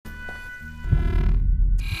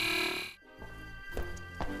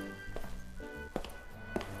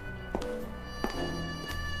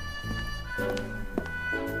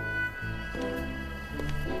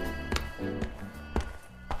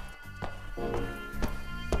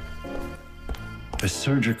A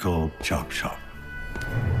surgical chop shop.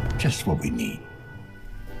 Just what we need.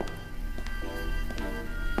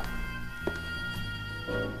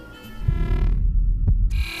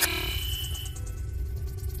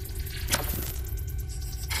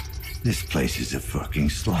 This place is a fucking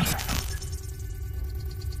slaughter.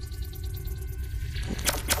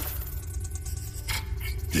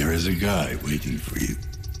 There is a guy waiting for you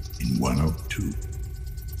in 102.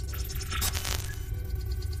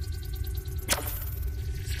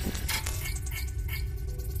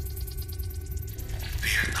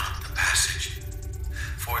 Fear not the passage,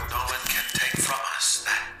 for no one can take from us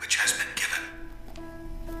that which has been given.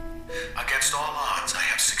 Against all odds, I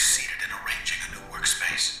have succeeded in arranging a new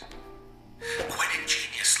workspace. Quite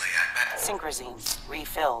ingeniously, I met... Synchrosine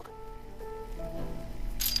refilled.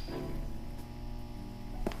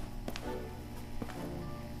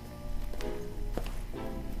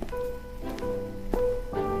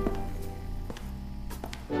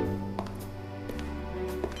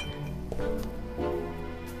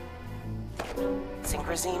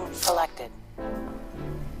 Synchrosine selected.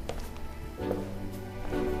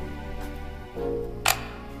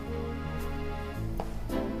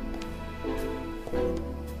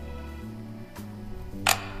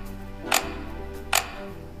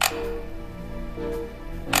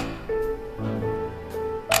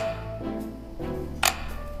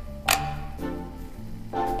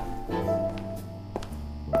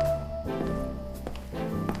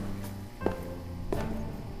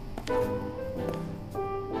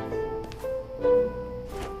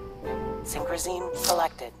 Synchrosine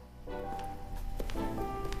selected.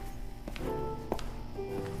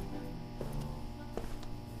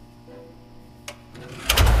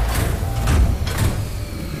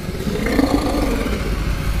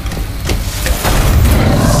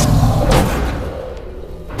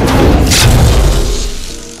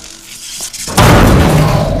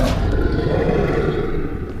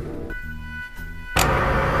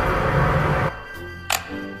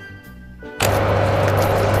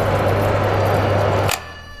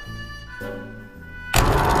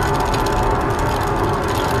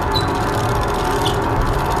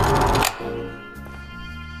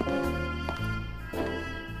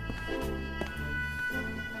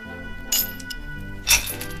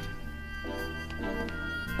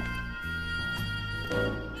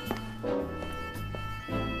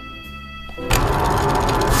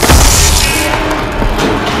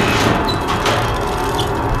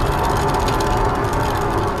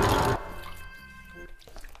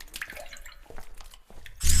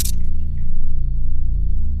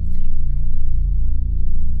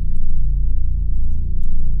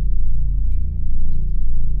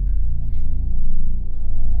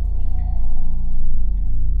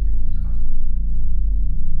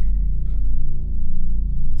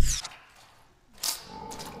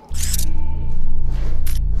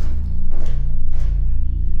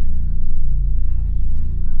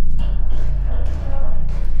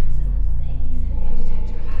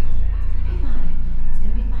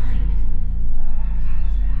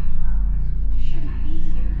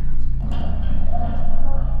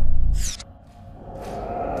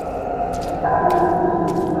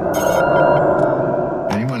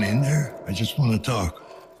 Anyone in there? I just want to talk.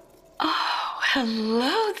 Oh,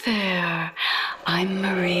 hello there. I'm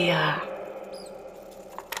Maria.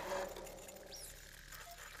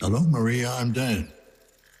 Hello, Maria. I'm Dan.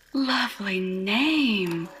 Lovely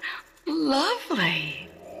name. Lovely.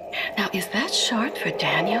 Now, is that short for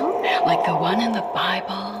Daniel? Like the one in the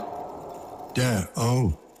Bible? Dan.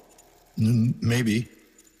 Oh. Maybe.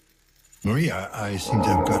 Maria, I seem to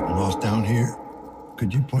have gotten lost down here.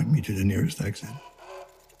 Could you point me to the nearest exit?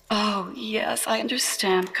 Oh, yes, I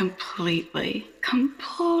understand completely.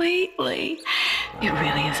 Completely. It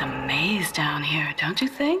really is a maze down here, don't you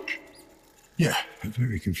think? Yeah,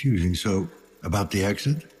 very confusing. So, about the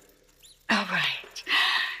exit? All right.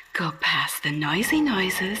 Go past the noisy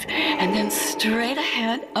noises and then straight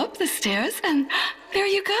ahead up the stairs, and there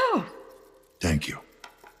you go. Thank you.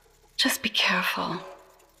 Just be careful.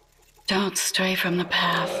 Don't stray from the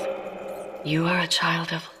path. You are a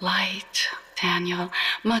child of light, Daniel.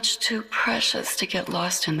 Much too precious to get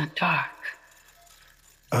lost in the dark.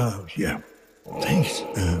 Oh, yeah. Thanks,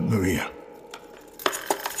 Maria.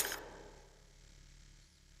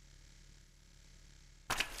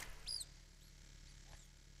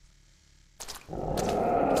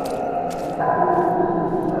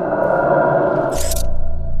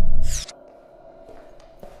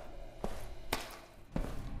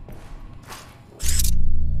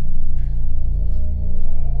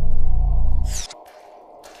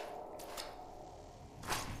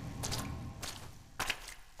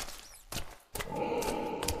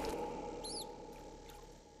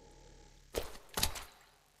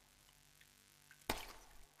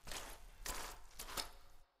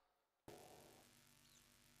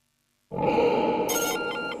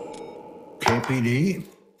 KPD,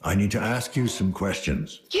 I need to ask you some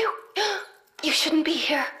questions. You shouldn't be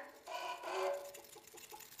here.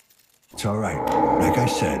 It's all right. Like I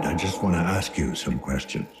said, I just want to ask you some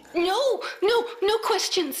questions. No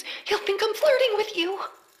questions. He'll think I'm flirting with you.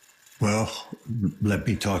 Well, let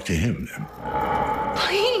me talk to him then.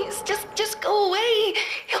 Please, just go away.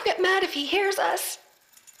 He'll get mad if he hears us.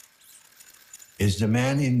 Is the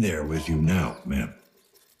man in there with you now, ma'am?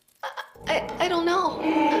 I don't know.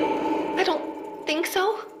 I don't think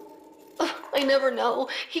so. Ugh, I never know.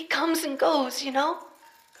 He comes and goes, you know?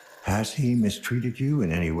 Has he mistreated you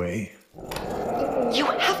in any way? You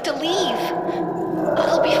have to leave.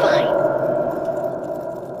 I'll be fine.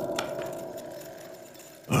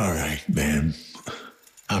 All right, ma'am.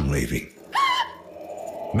 I'm leaving.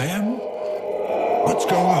 Ma'am? What's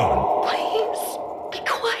going on? Please, be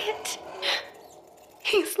quiet.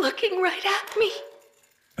 He's looking right at me.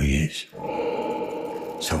 He is.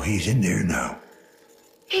 So he's in there now.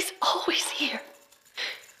 He's always here.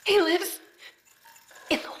 He lives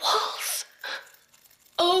in the walls.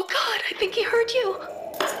 Oh God, I think he heard you.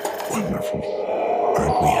 Wonderful.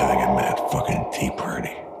 Aren't we having a mad fucking tea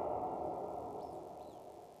party?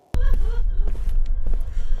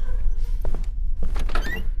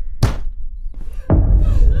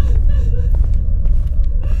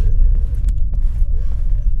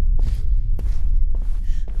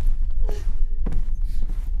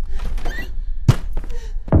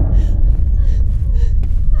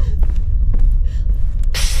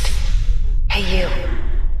 Hey, you.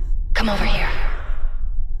 Come over here.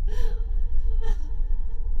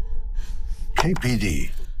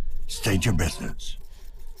 KPD, state your business.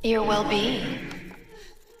 Your well-being.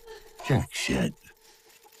 Jack shit.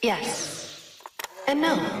 Yes. And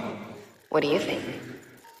no. What do you think?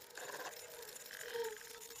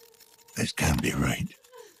 This can't be right.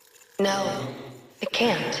 No, it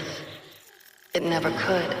can't. It never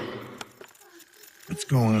could. What's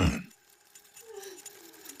going on?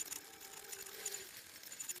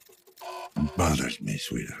 It bothers me,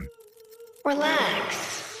 sweetheart.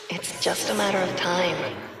 Relax. It's just a matter of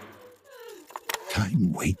time.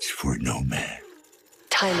 Time waits for no man.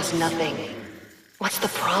 Time is nothing. What's the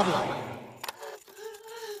problem?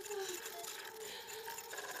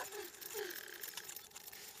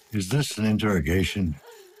 Is this an interrogation?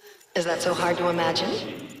 Is that so hard to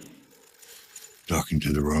imagine? Talking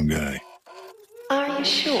to the wrong guy. Are you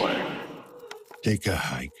sure? Take a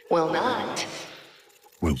hike. Will not.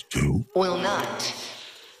 Will do. Will not.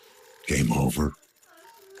 Game over.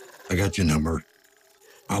 I got your number.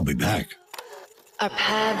 I'll be back. Our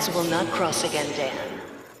paths will not cross again, Dan.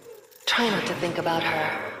 Try not to think about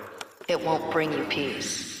her. It won't bring you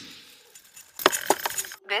peace.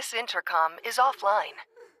 This intercom is offline.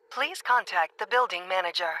 Please contact the building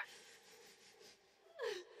manager.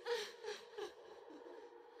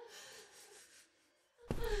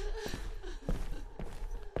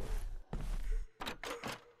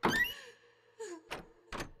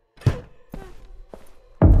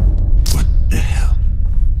 What the hell?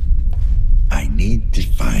 I need to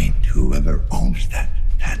find whoever owns that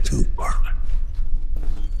tattoo parlor.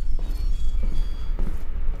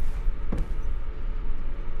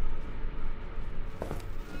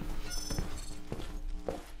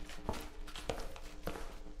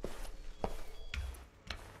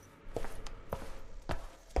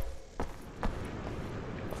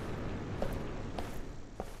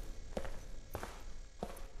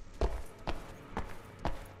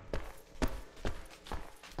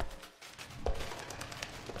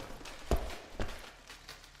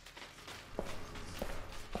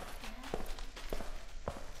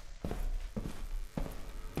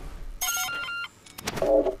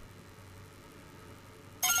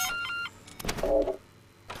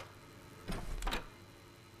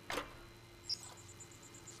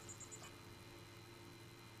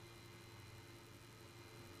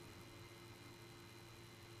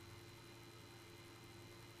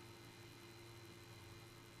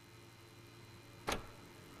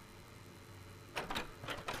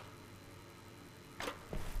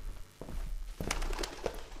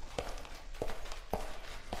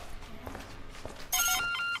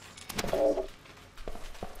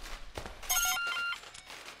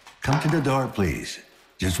 Come to the door, please.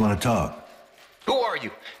 Just want to talk. Who are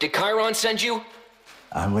you? Did Chiron send you?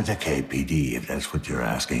 I'm with the KPD, if that's what you're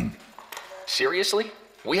asking. Seriously?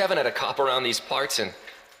 We haven't had a cop around these parts in...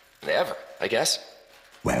 ever, I guess.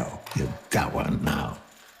 Well, you've got one now.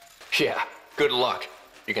 Yeah, good luck.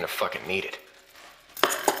 You're gonna fucking need it.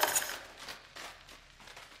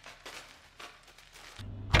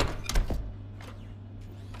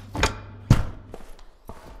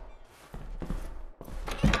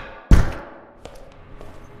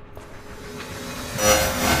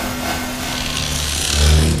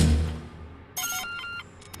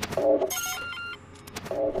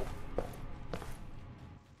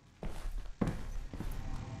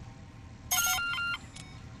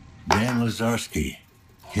 Dan Lazarski,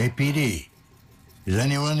 KPD. Is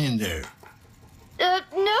anyone in there?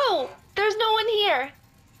 No. There's no one here.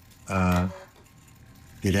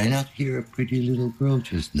 Did I not hear a pretty little girl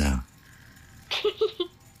just now?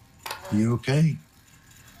 You okay?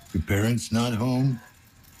 Your parents not home?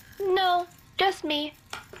 No, just me.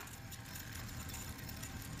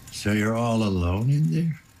 So you're all alone in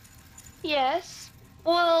there? Yes.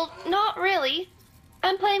 Well, not really.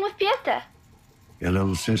 I'm playing with Pieta. Your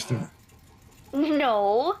little sister?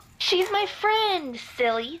 No, she's my friend,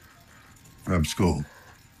 silly. From school?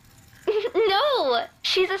 No,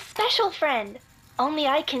 she's a special friend. Only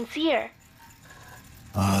I can see her.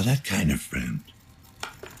 Ah, that kind of friend.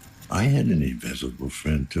 I had an invisible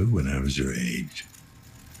friend, too, when I was your age.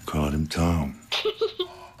 Called him Tom.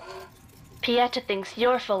 Pieta thinks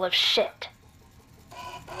you're full of shit.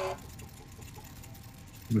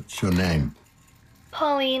 What's your name?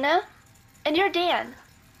 Paulina? And you're Dan.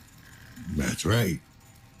 That's right.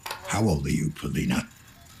 How old are you, Paulina?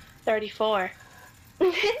 34.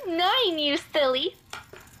 9, you silly.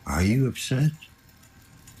 Are you upset?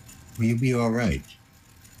 Will you be all right?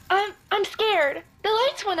 I'm scared. The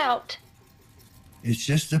lights went out. It's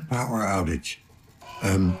just a power outage.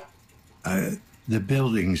 The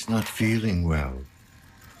building's not feeling well.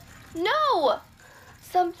 No!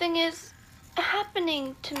 Something is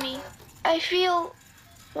happening to me. I feel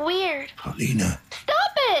weird. Paulina,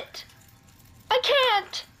 Stop it! I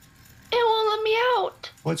can't. It won't let me out.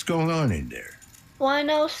 what's going on in there?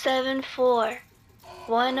 1074.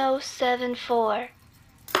 1074.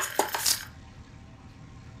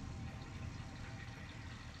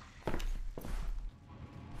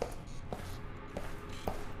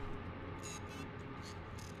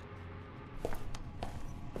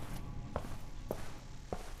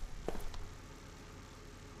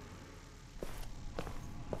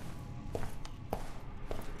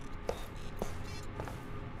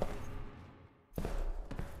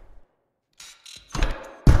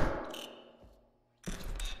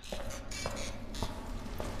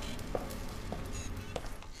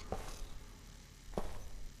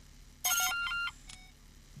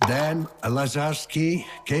 Dan Lazarski,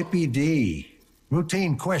 KPD.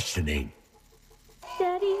 Routine questioning.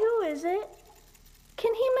 Daddy, who is it?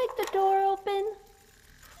 Can he make the door open?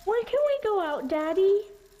 When can we go out, Daddy?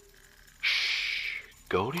 Shh.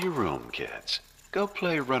 Go to your room, kids. Go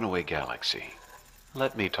play Runaway Galaxy.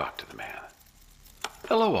 Let me talk to the man.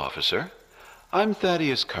 Hello, officer. I'm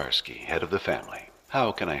Thaddeus Karski, head of the family.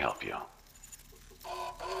 How can I help you?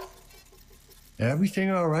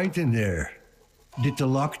 Everything all right in there? Did the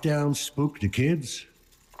lockdown spook the kids?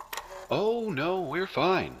 Oh, no, we're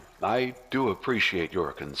fine. I do appreciate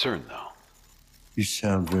your concern, though. You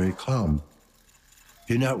sound very calm.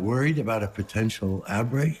 You're not worried about a potential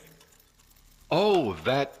outbreak? Oh,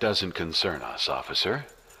 that doesn't concern us, officer.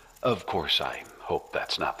 Of course, I hope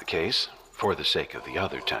that's not the case, for the sake of the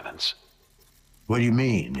other tenants. What do you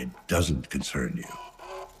mean it doesn't concern you?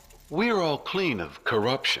 We're all clean of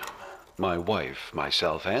corruption. My wife,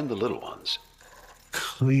 myself, and the little ones.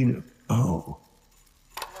 Clean. Oh.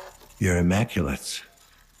 You're immaculates.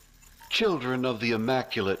 Children of the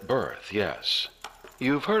Immaculate Birth, yes.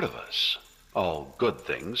 You've heard of us. All good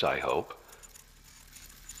things, I hope.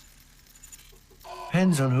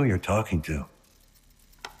 Depends on who you're talking to.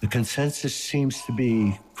 The consensus seems to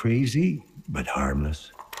be crazy, but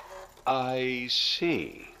harmless. I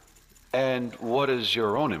see. And what is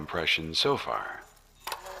your own impression so far?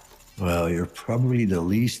 Well, you're probably the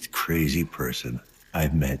least crazy person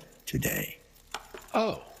I've met today.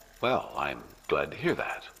 Oh, well, I'm glad to hear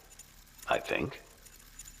that. I think.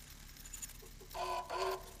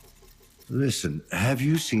 Listen, have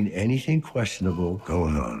you seen anything questionable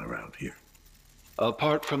going on around here?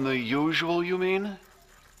 Apart from the usual, you mean?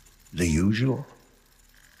 The usual?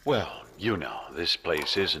 Well, you know, this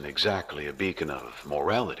place isn't exactly a beacon of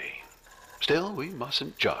morality. Still, we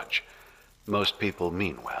mustn't judge. Most people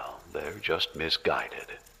mean well. They're just misguided.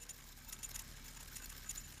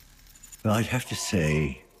 Well, I'd have to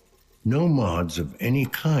say, no mods of any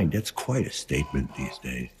kind. That's quite a statement these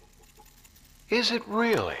days. Is it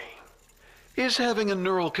really? Is having a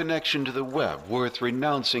neural connection to the web worth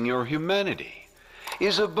renouncing your humanity?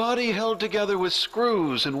 Is a body held together with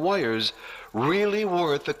screws and wires really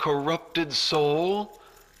worth a corrupted soul?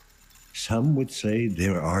 Some would say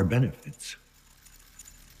there are benefits.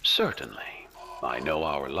 Certainly. I know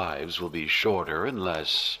our lives will be shorter and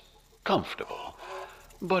less comfortable,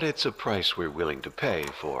 but it's a price we're willing to pay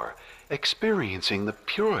for experiencing the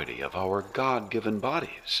purity of our God-given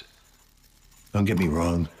bodies. Don't get me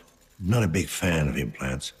wrong, I'm not a big fan of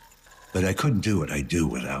implants, but I couldn't do what I do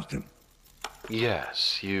without them.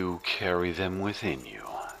 Yes, you carry them within you.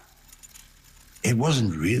 It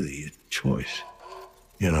wasn't really a choice,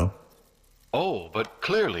 you know? Oh, but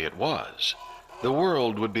clearly it was. The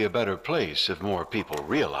world would be a better place if more people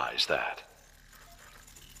realized that.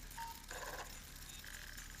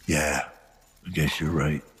 Yeah, I guess you're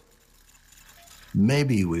right.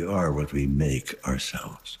 Maybe we are what we make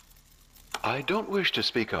ourselves. I don't wish to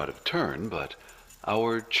speak out of turn, but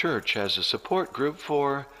our church has a support group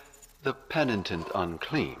for the penitent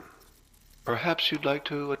unclean. Perhaps you'd like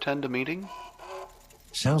to attend a meeting?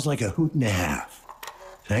 Sounds like a hoot and a half.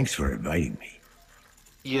 Thanks for inviting me.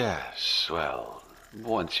 Yes, well,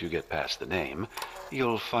 once you get past the name,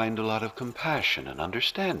 you'll find a lot of compassion and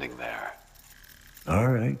understanding there. All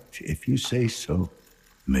right, if you say so,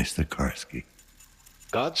 Mr. Karski.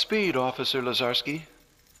 Godspeed, Officer Lazarski.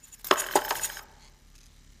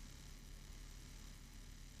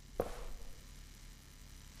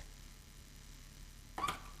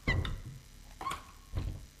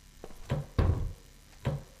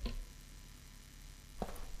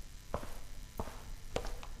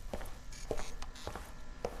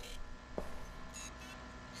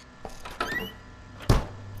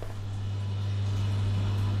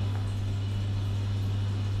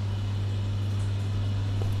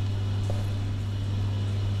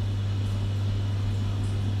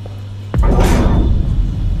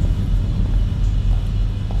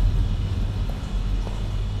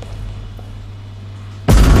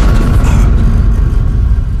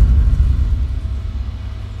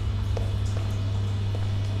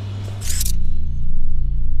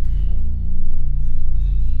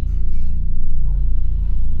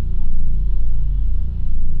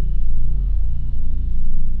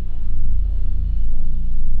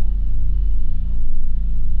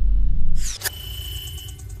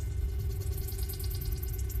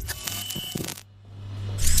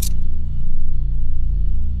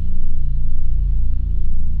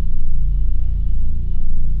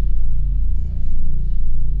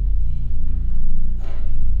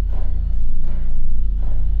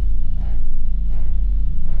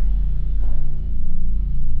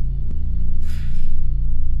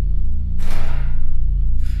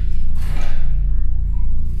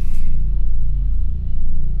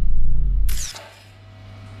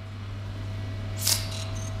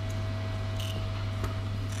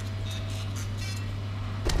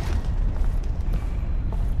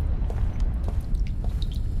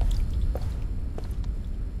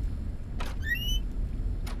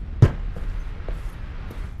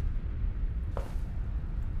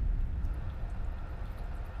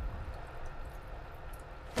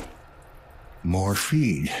 More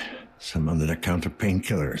feed, some under-the-counter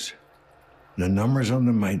painkillers. The numbers on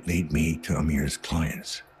them might lead me to Amir's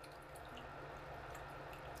clients.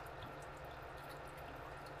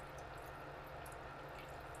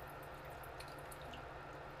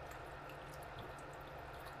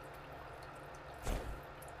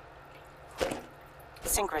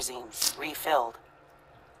 Synchrosine refilled.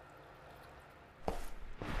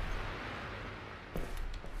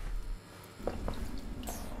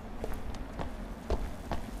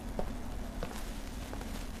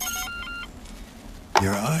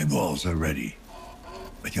 Your eyeballs are ready,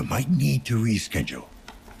 but you might need to reschedule.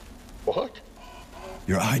 What?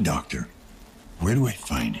 Your eye doctor. Where do I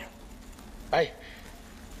find him? I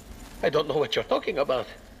don't know what you're talking about.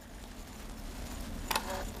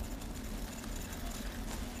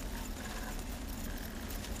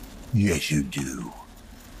 Yes, you do.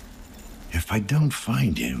 If I don't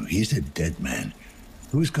find him, he's a dead man.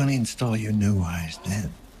 Who's gonna install your new eyes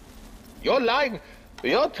then? You're lying.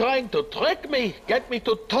 You're trying to trick me, get me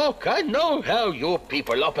to talk. I know how you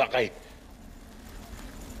people operate.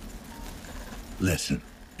 Listen,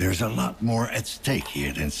 there's a lot more at stake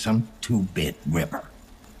here than some two-bit ripper.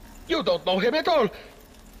 You don't know him at all.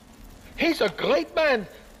 He's a great man.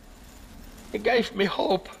 He gave me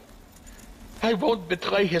hope. I won't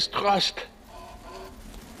betray his trust.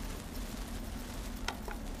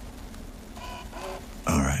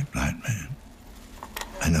 All right, blind man.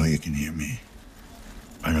 I know you can hear me.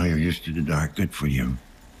 I know you're used to the dark. Good for you.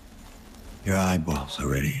 Your eyeballs are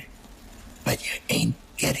ready. But you ain't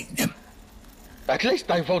getting them. At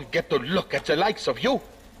least I won't get to look at the likes of you.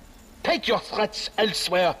 Take your threats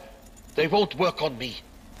elsewhere. They won't work on me.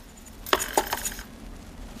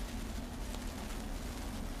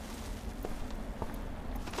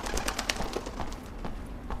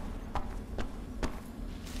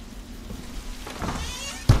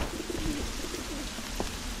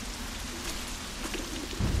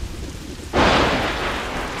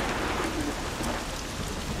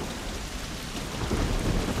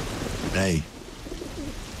 Hey,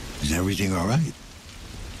 is everything Everything all right?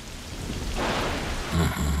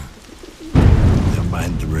 Don't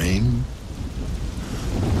mind the rain?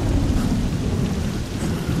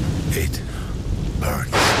 It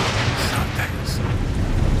burns sometimes.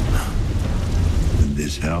 Did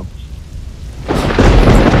this help?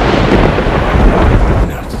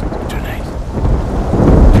 Not tonight.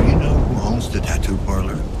 Do you know who owns the tattoo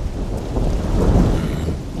parlor?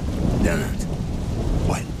 Donut.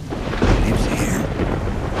 What? Lives here?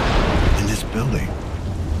 In this building?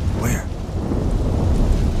 Where?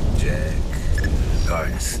 Jack.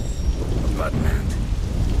 Garnis. Apartment.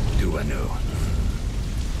 210.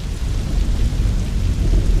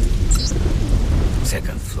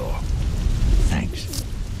 Second floor. Thanks.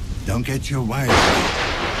 Don't get your wires late.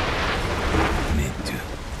 Need to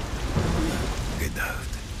get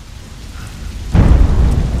out.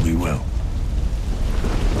 We will.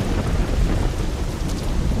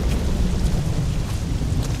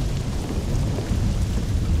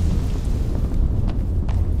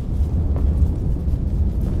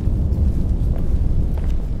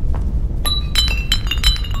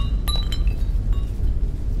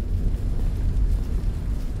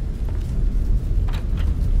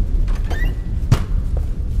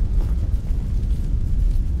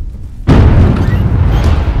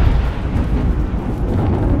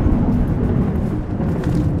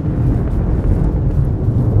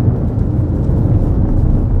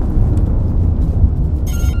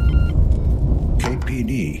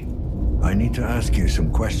 I need to ask you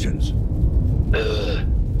some questions.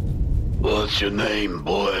 What's your name,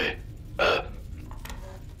 boy? I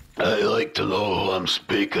like to know who I'm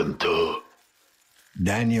speaking to.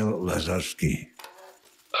 Daniel Lazarski.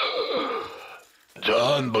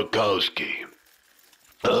 John Bukowski.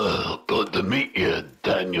 Good to meet you,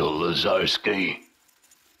 Daniel Lazarski.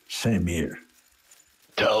 Same here.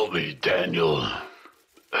 Tell me, Daniel,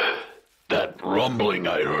 that rumbling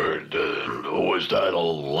I heard, was that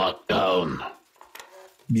all locked down?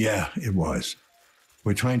 Yeah, it was.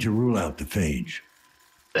 We're trying to rule out the phage.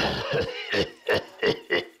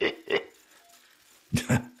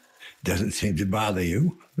 Doesn't seem to bother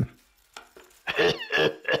you.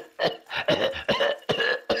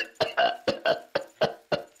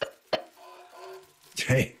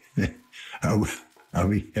 Hey, are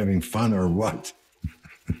we having fun or what?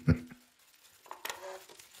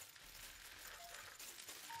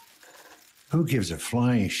 Who gives a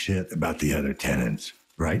flying shit about the other tenants,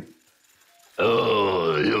 right?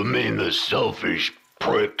 Oh, you mean the selfish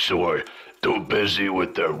pricks who are too busy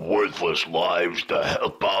with their worthless lives to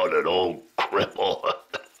help out an old cripple?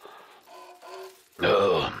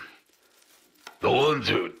 No. The ones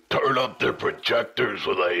who turn up their projectors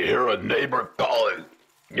when they hear a neighbor calling.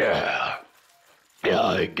 Yeah,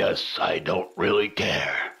 I guess I don't really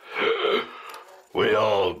care. We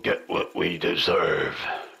all get what we deserve.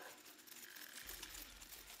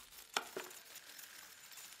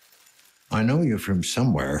 I know you're from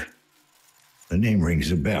somewhere. The name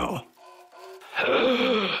rings a bell.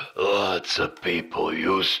 Lots of people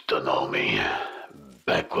used to know me.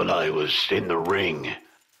 Back when I was in the ring.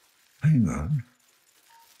 Hang on.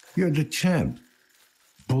 You're the champ.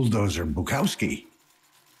 Bulldozer Bukowski.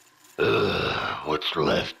 What's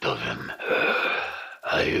left of him.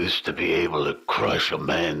 I used to be able to crush a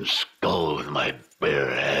man's skull with my bare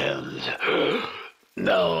hands.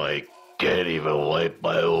 Now I can't even wipe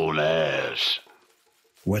my own ass.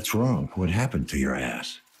 What's wrong? What happened to your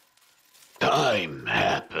ass? Time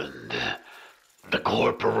happened. The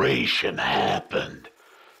corporation happened.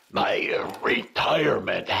 My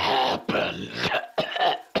retirement happened.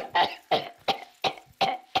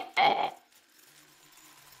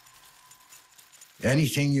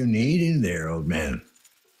 Anything you need in there, old man?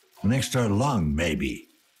 An extra lung, maybe.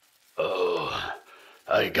 Oh,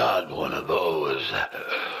 I got one of those.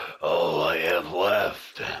 All I have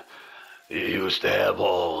left. You used to have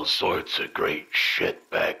all sorts of great shit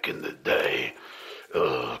back in the day.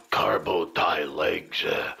 Carbo tie legs,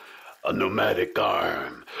 a pneumatic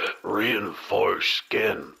arm, reinforced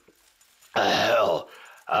skin. Hell,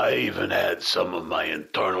 I even had some of my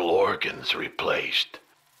internal organs replaced.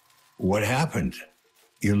 What happened?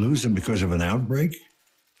 You lose them because of an outbreak?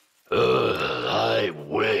 I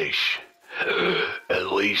wish.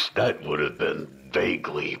 At least that would have been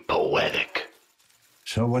vaguely poetic.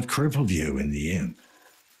 So what crippled you in the end?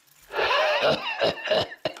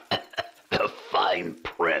 The fine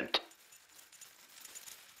print.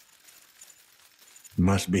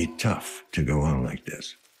 Must be tough to go on like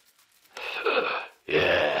this.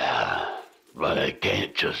 Yeah, but I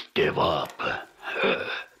can't just give up.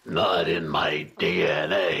 Not in my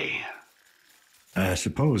DNA. I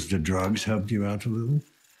suppose the drugs helped you out a little?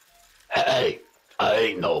 Hey, I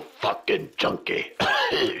ain't no fucking junkie.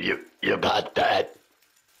 You got that?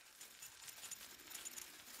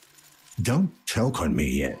 Don't choke on me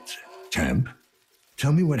yet, champ.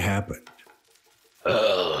 Tell me what happened.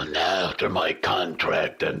 Oh, and after my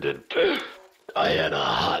contract ended, I had a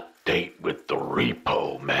hot date with the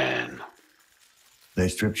repo man. They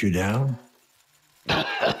stripped you down?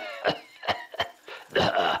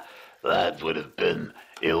 That would have been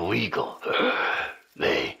illegal.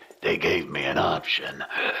 They gave me an option.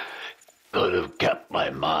 Could have kept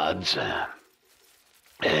my mods.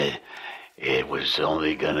 It was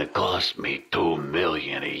only gonna cost me $2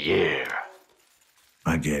 million a year.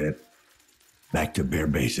 I get it. Back to bare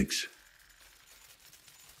basics.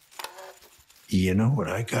 You know what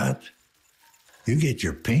I got? You get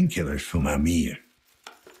your painkillers from Amir.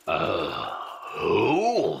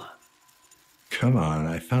 Who? Come on,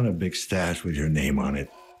 I found a big stash with your name on it.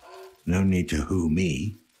 No need to who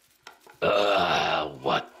me.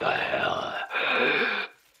 What the hell?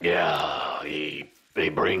 Yeah, he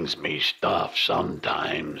brings me stuff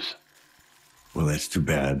sometimes. Well, that's too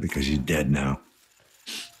bad because he's dead now.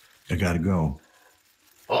 I gotta go.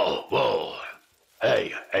 Oh, whoa.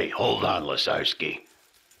 Hey, hold on, Lasarski.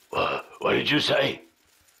 What did you say?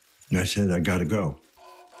 I said I gotta go.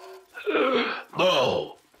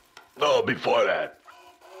 No, before that.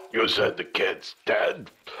 You said the kid's dead?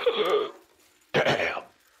 Damn.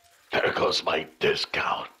 There goes my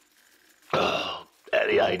discount.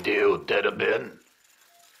 Any idea who did him in?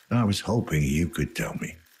 I was hoping you could tell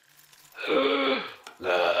me.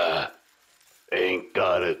 Nah, ain't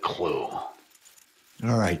got a clue. All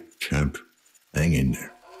right, champ. Hang in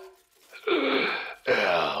there.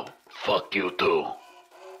 Yeah, fuck you too.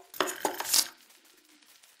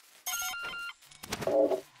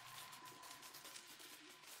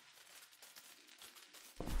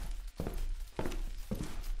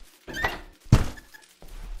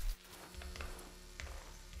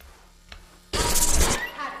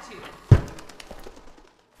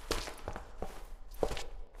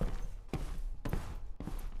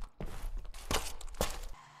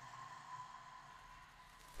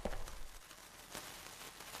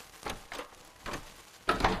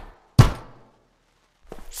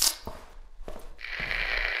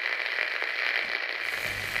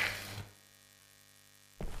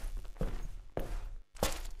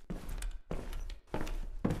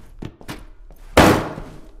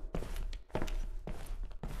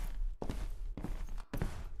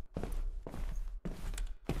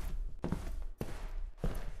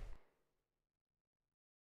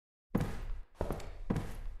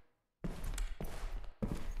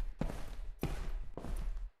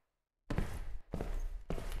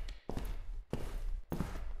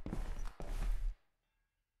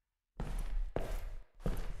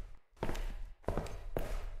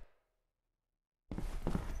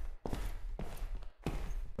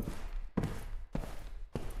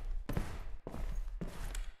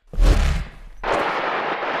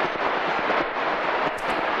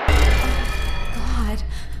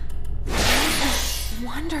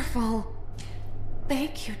 Wonderful.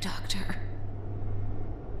 Thank you, Doctor.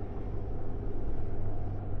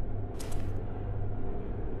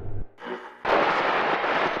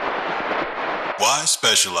 Why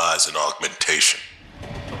specialize in augmentation?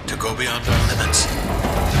 To go beyond our limits.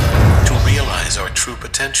 To realize our true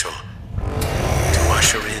potential. To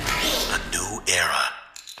usher in a new era.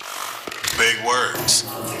 Big words.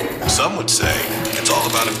 Some would say it's all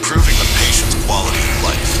about improving the patient's quality of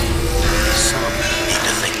life. Some need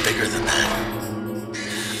to think bigger than that.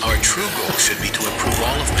 Our true goal should be to improve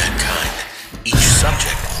all of mankind, each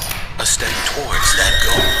subject a step towards that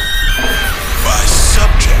goal. By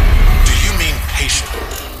subject, do you mean patient?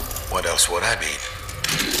 What else would I mean?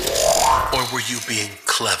 Or were you being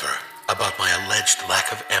clever about my alleged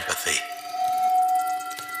lack of empathy?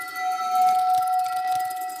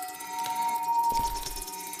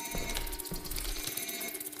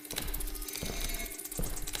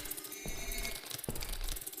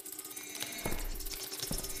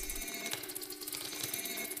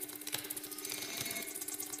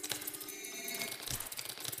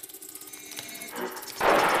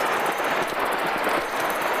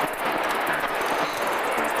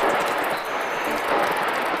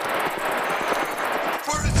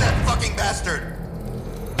 Bastard!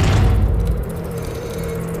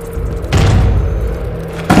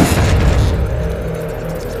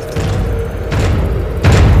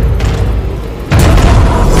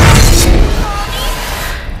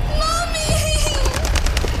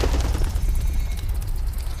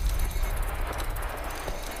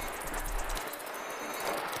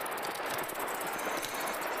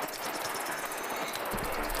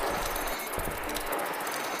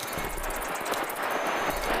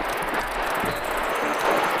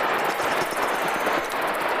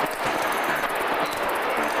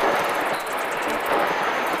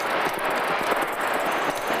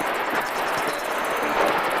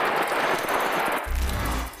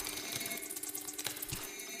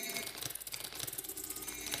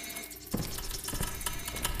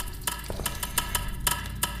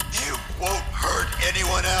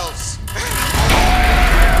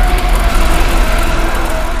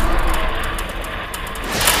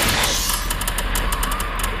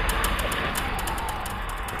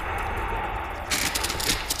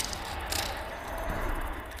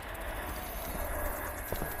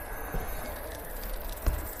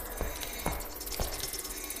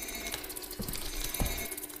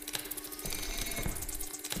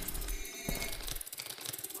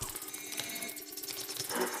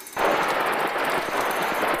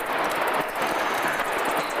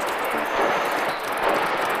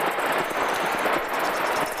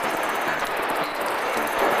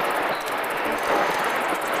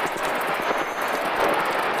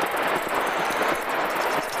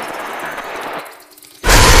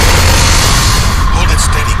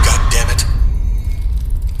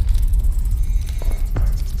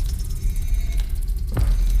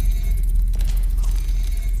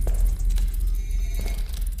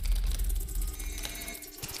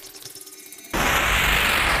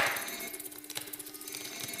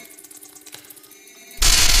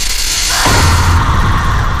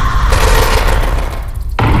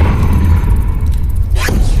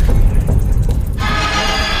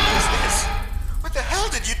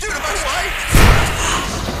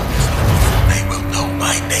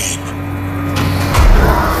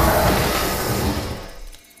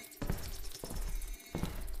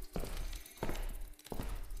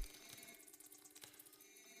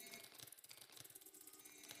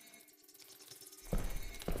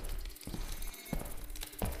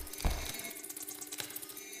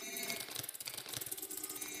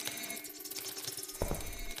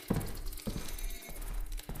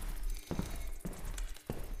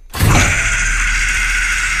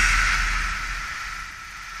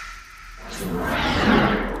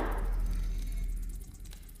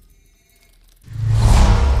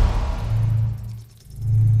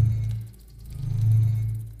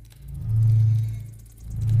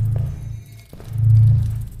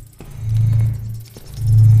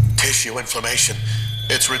 tissue inflammation.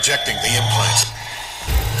 It's rejecting the implant.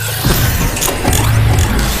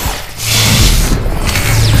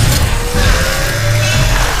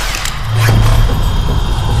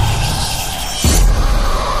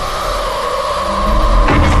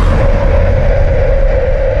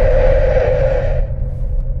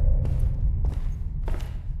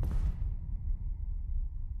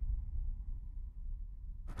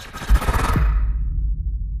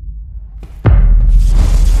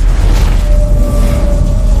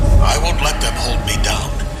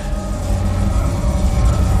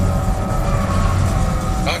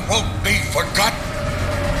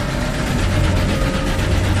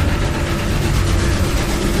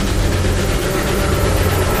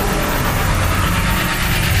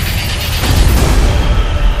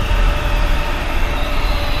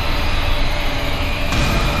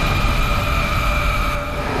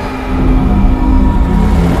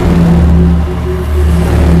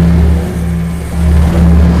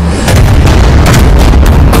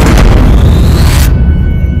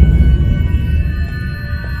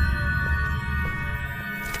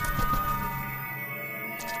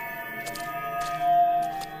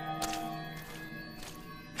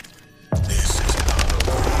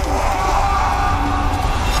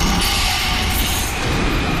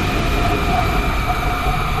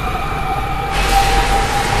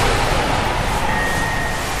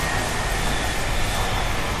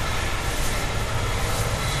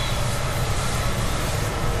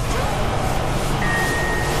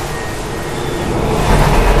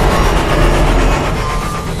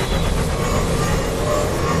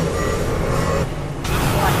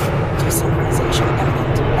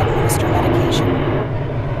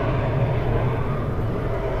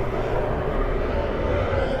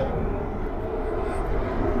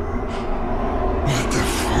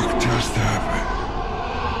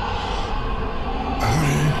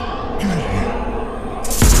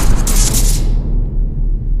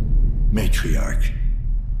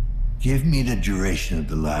 Give me the duration of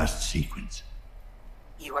the last sequence.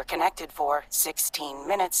 You were connected for 16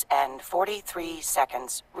 minutes and 43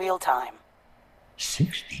 seconds, real time.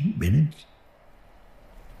 16 minutes?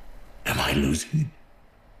 Am I losing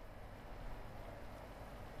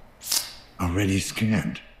it? Already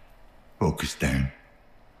scanned. Focus down.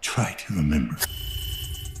 Try to remember.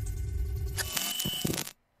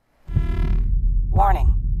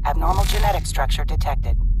 Warning. Abnormal genetic structure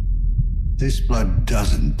detected. This blood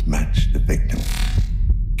doesn't match the victim.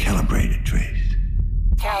 Calibrated trace.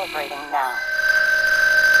 Calibrating now.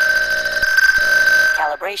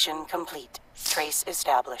 Calibration complete. Trace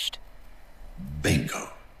established. Bingo.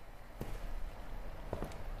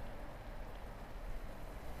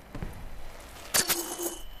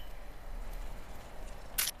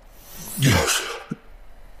 Yes.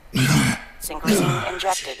 Synchrosine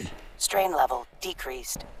injected. Strain level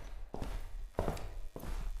decreased.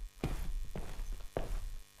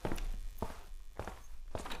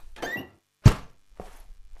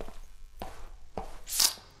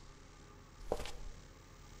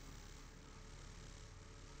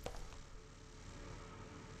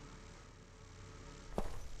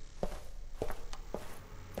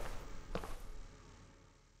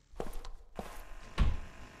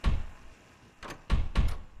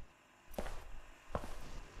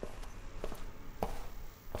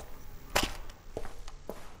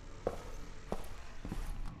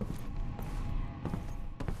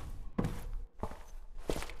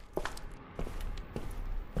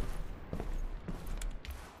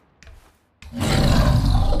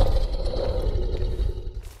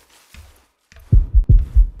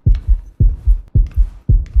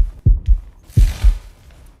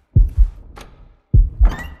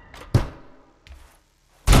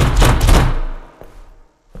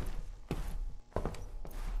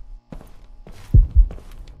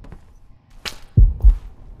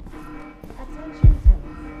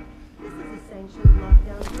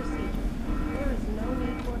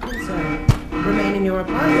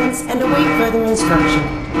 Apartments and await further instruction.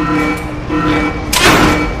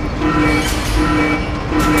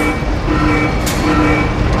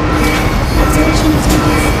 Attention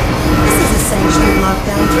please. This is a sanctioned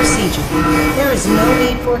lockdown procedure. There is no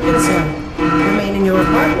need for concern. Remain in your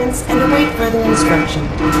apartments and await further instruction.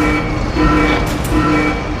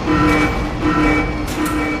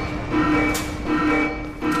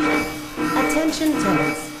 Attention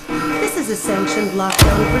tenants. This is a sanctioned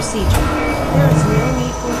lockdown procedure. There is no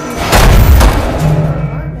need for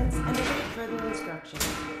apartments and await further instruction.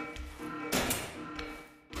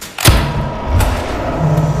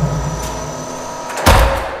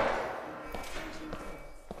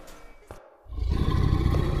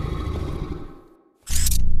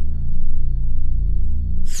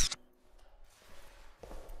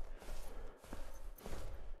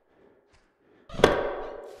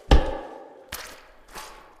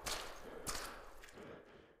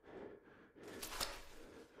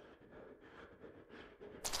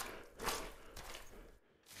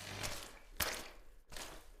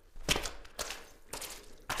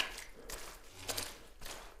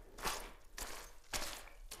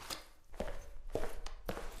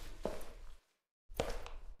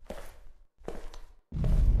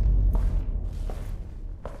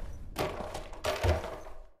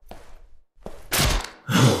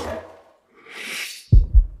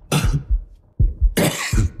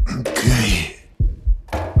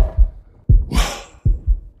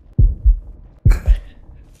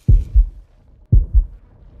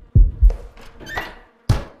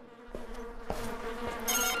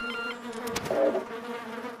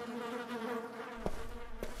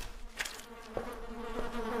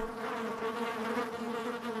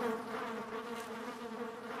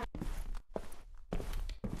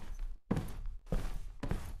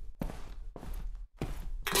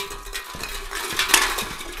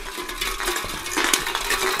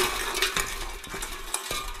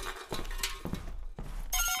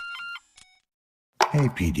 Hey,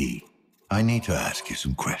 PD. I need to ask you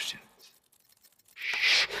some questions.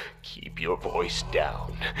 Shh. Keep your voice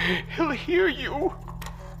down. He'll hear you.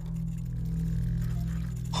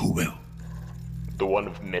 Who will? The one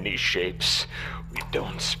of many shapes. We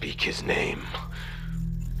don't speak his name.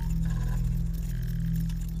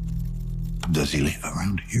 Does he live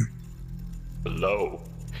around here? Below.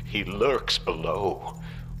 He lurks below.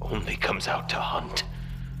 Only comes out to hunt.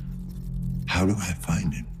 How do I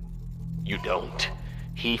find him? You don't.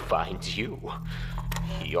 He finds you.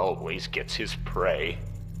 He always gets his prey.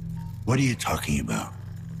 What are you talking about?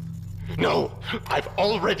 No, I've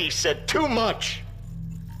already said too much.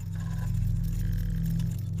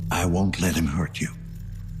 I won't let him hurt you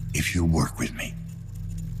if you work with me.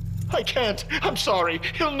 I can't. I'm sorry.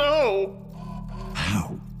 He'll know.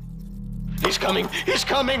 How? He's coming. He's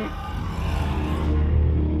coming.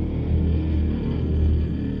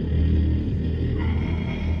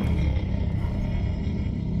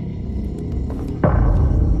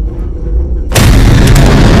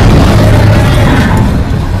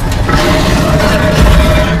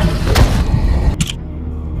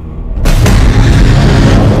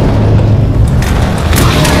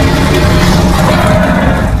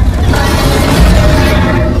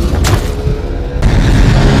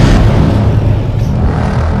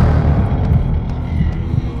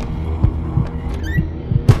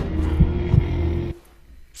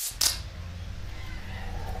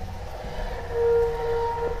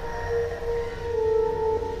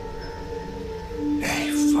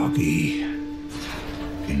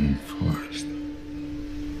 In forest.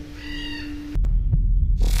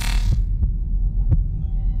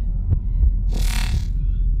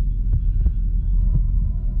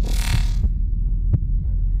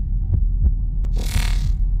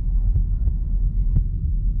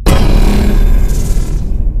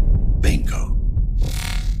 Bingo.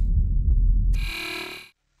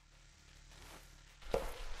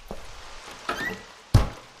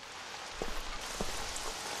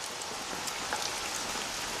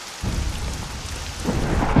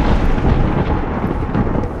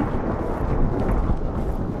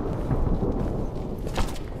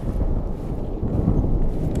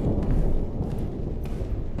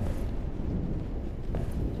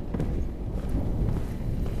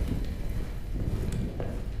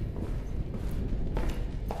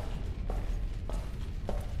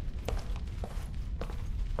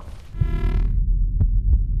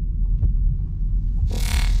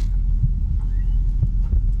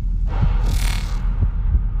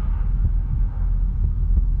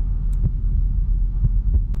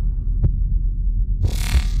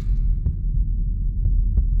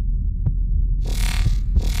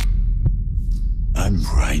 I'm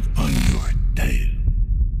right on your tail.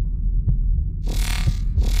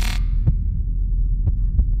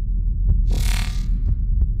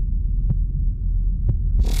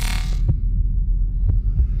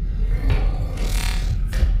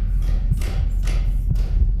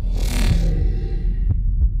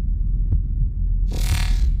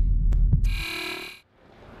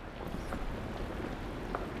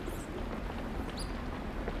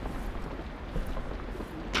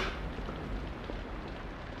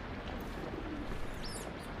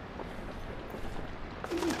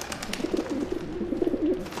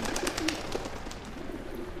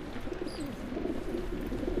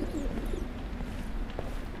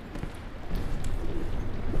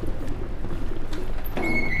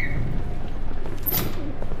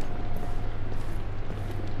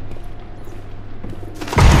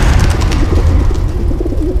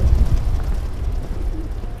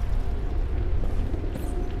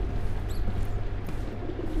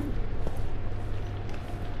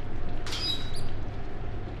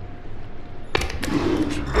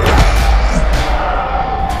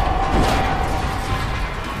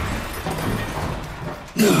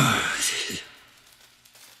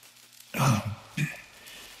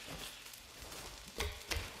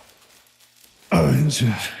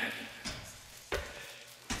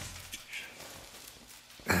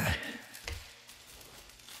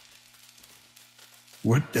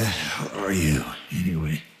 What the hell are you,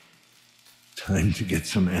 anyway? Time to get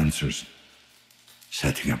some answers.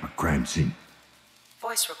 Setting up a crime scene.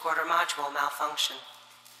 Voice recorder module malfunction.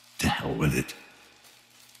 To hell with it.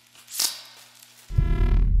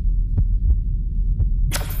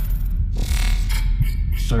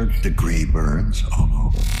 Third-degree burns all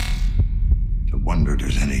over. No wonder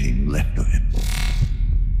there's anything left of him.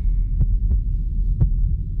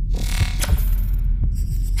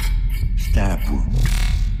 Stab wound,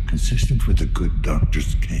 consistent with a good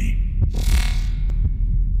doctor's cane.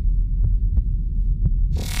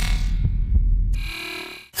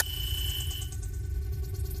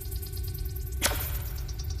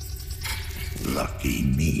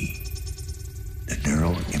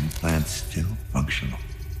 still functional.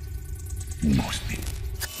 Most people.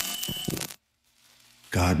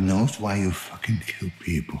 God knows why you fucking kill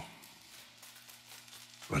people.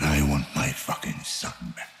 But I want my fucking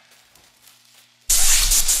son back.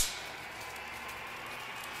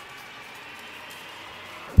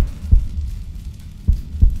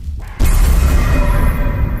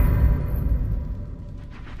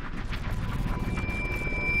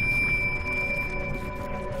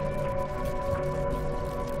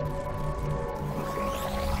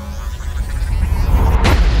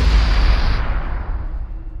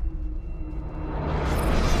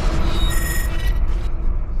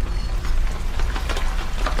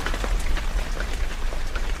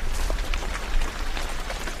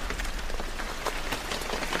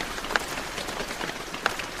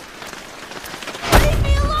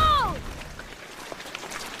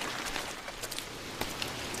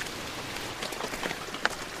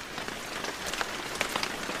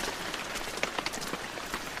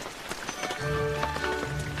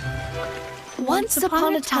 Once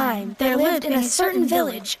upon a time, there lived in a certain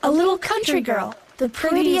village a little country girl, the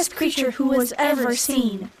prettiest creature who was ever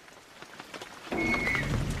seen.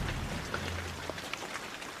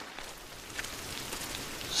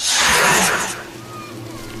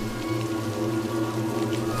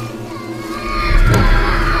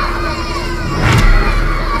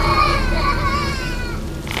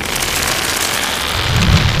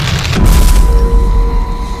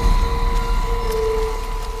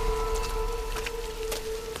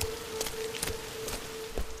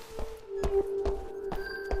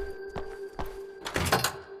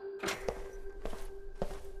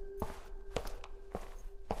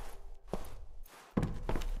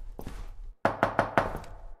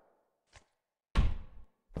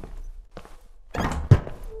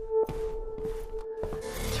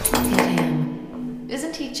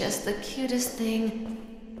 Isn't he just the cutest thing?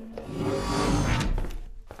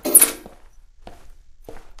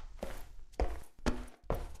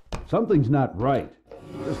 Something's not right.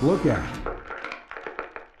 Just look at it.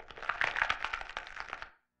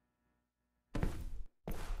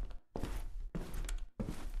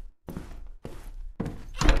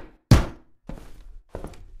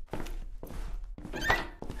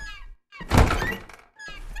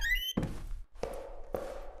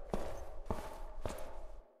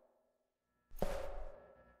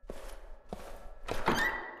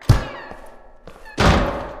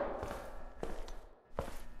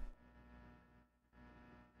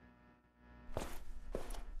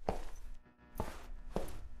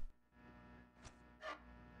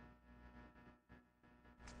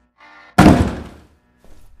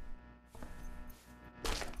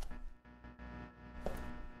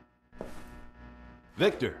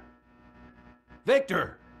 Victor!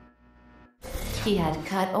 Victor! He had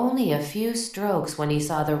cut only a few strokes when he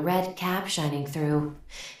saw the red cap shining through.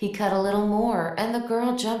 He cut a little more, and the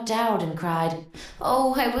girl jumped out and cried,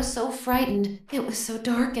 "Oh, I was so frightened. It was so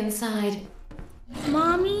dark inside."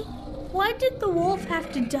 Mommy, why did the wolf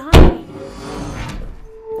have to die?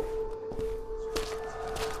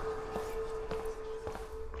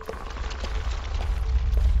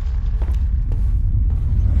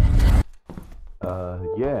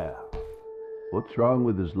 Yeah. What's wrong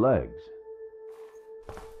with his legs?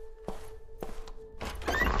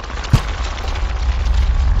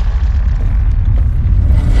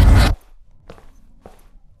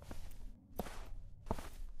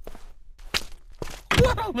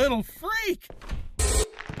 What a little freak!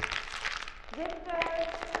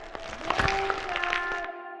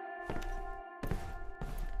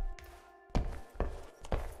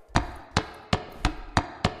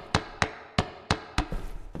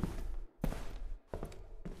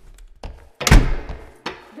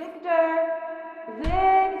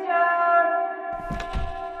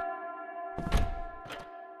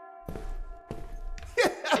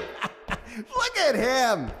 Look at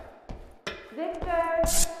him!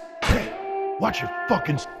 Hey, watch your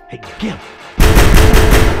fucking... Hey, Gimp!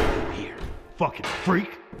 Here, fucking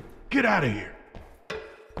freak! Get out of here!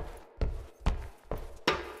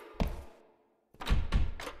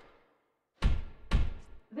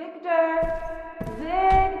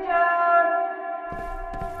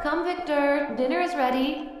 Come, Victor. Dinner is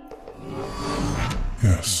ready.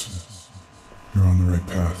 Yes. You're on the right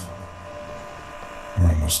path. We're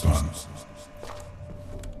almost done.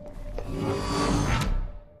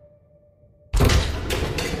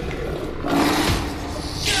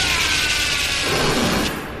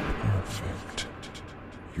 Perfect.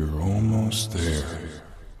 You're almost there.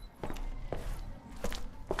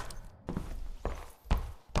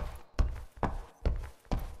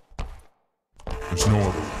 There's no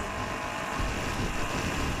other way.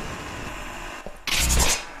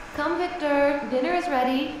 Come, Victor. Dinner is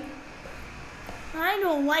ready. I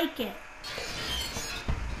don't like it.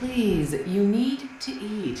 Please, you need to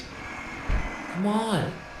eat. Come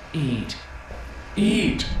on, eat.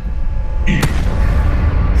 Eat.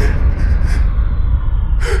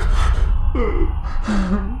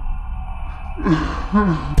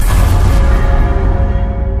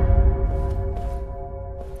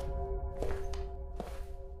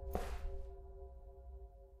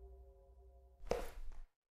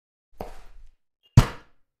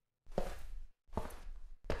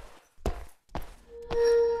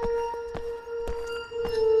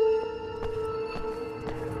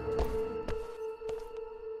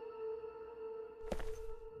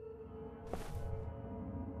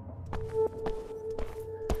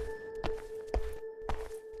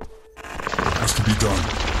 Has to be done.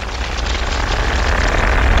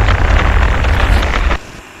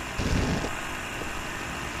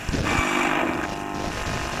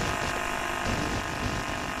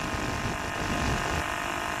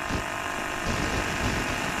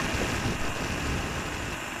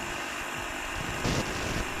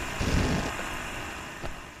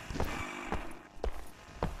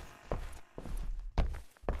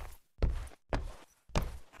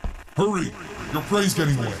 Hurry! Your prey's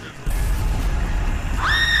getting away.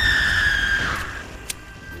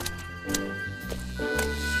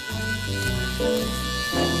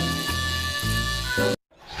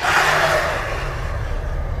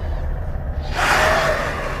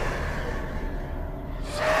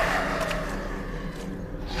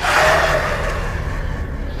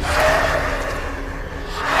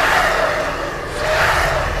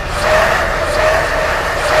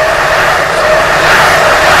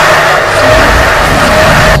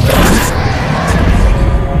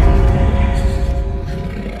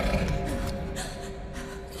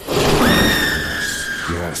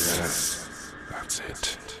 Yes, that's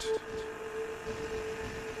it.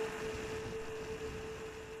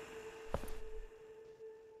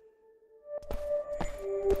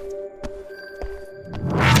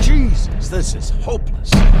 Jesus, this is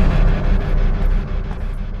hopeless.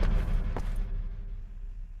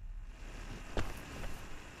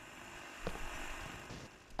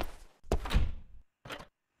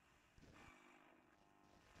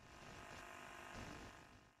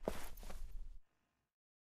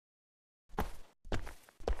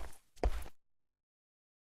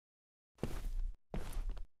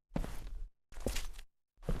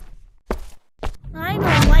 I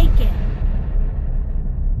don't like it.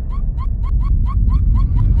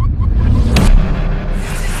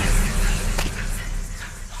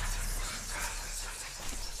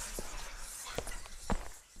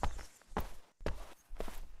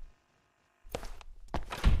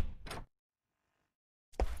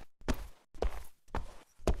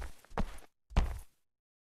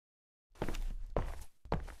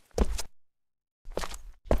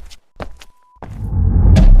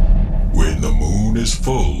 When the moon is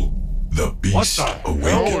full, the beast awakens.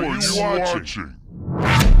 Hell are you watching?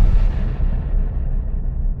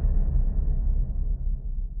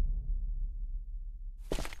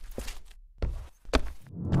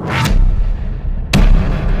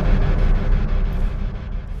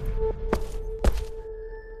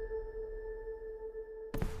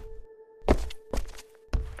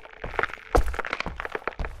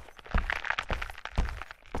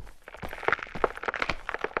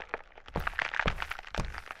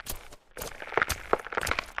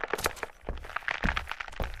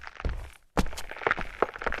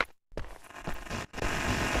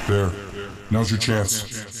 There. Now's your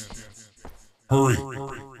chance. Hurry.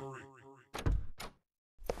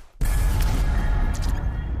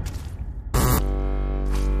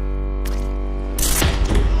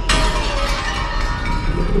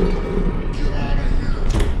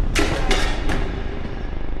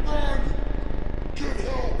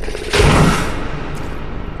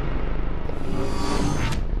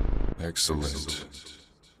 Excellent.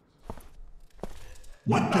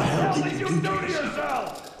 What the hell did you do to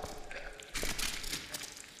yourself?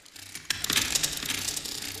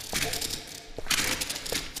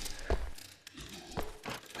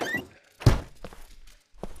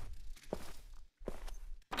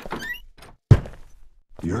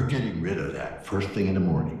 You're getting rid of that first thing in the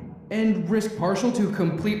morning. And risk partial to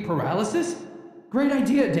complete paralysis? Great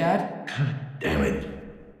idea, Dad. God damn it.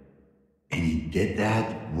 And he did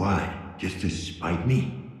that? Why? Just to spite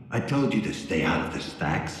me? I told you to stay out of the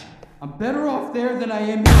stacks. I'm better off there than I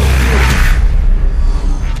am here.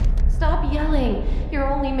 Stop yelling. You're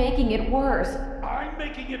only making it worse. I'm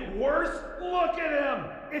making it worse? Look at him!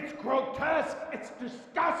 It's grotesque! It's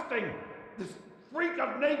disgusting! This freak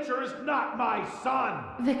of nature is not my son!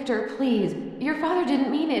 Victor, please. Your father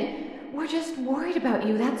didn't mean it. We're just worried about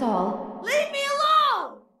you, that's all. Leave me alone!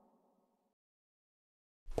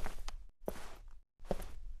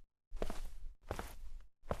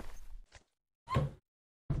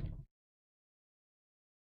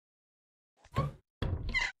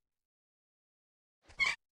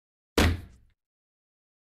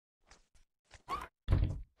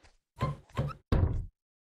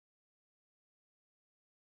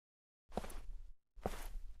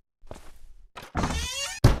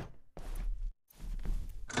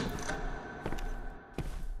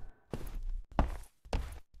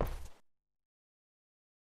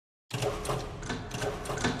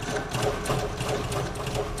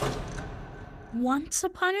 Once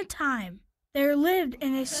upon a time, there lived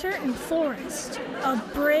in a certain forest a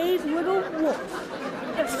brave little wolf,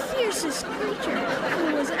 the fiercest creature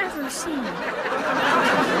who was ever seen.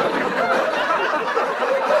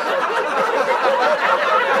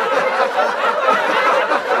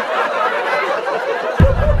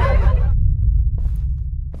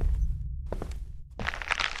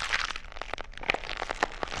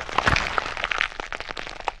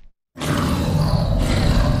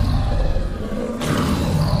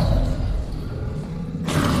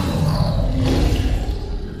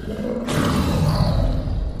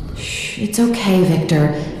 It's okay,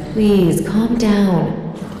 Victor. Please, calm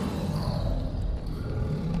down.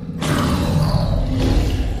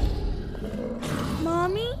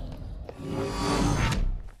 Mommy?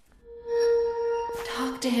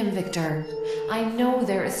 Talk to him, Victor. I know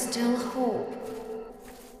there is still hope.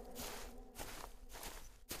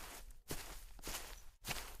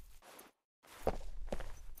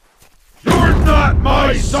 You're not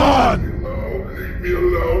my son! Leave me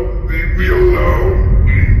alone, leave me alone,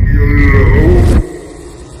 leave me alone.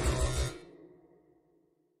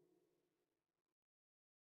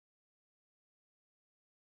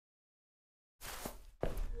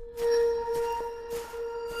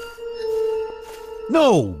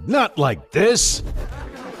 No, not like this.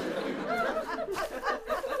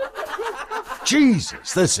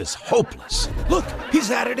 Jesus, this is hopeless. Look, he's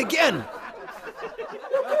at it again.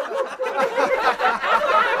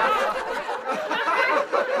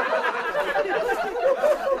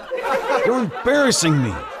 You're embarrassing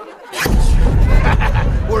me.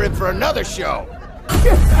 We're in for another show.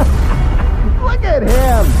 Look at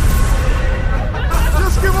him.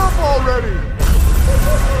 Just give up already.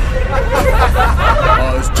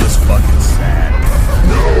 Oh, it's just fucking sad.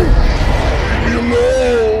 Leave me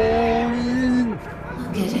alone.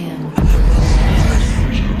 Look at him.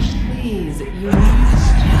 Please, you...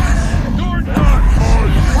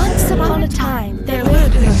 Once upon a time, there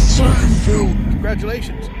lived in a certain village.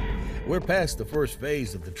 Congratulations. We're past the first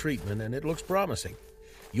phase of the treatment, and it looks promising.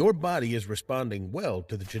 Your body is responding well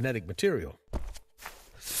to the genetic material.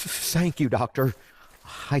 Thank you, Doctor.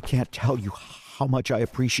 I can't tell you how much I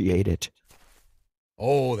appreciate it.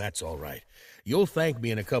 Oh, that's all right. You'll thank me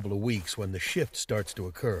in a couple of weeks when the shift starts to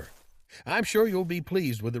occur. I'm sure you'll be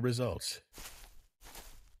pleased with the results.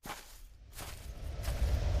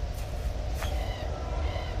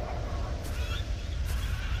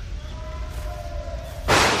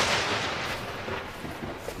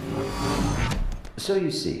 So you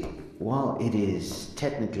see, while it is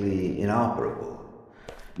technically inoperable,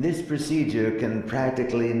 this procedure can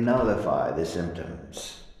practically nullify the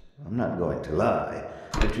symptoms. I'm not going to lie,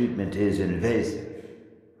 the treatment is invasive,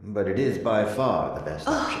 but it is by far the best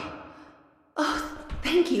option. Oh,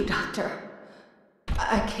 thank you, Doctor.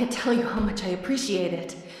 I can't tell you how much I appreciate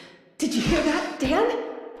it. Did you hear that, Dan?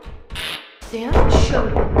 Dan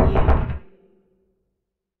showed them you.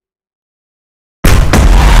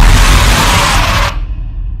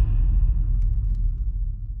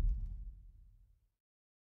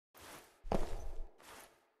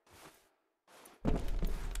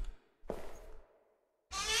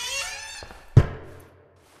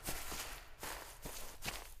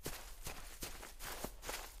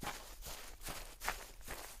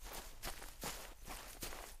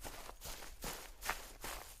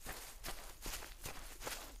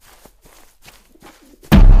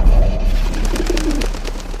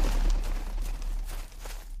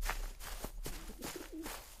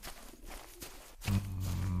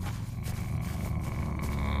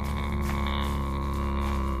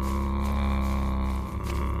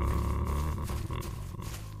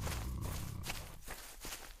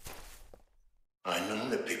 I know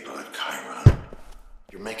the people at Chiron.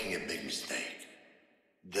 You're making a big mistake.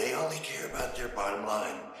 They only care about their bottom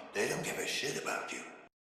line. They don't give a shit about you.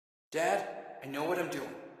 Dad, I know what I'm doing.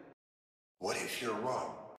 What if you're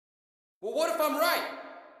wrong? Well, what if I'm right?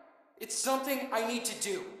 It's something I need to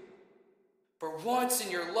do. For once in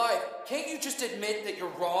your life, can't you just admit that you're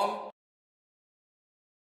wrong?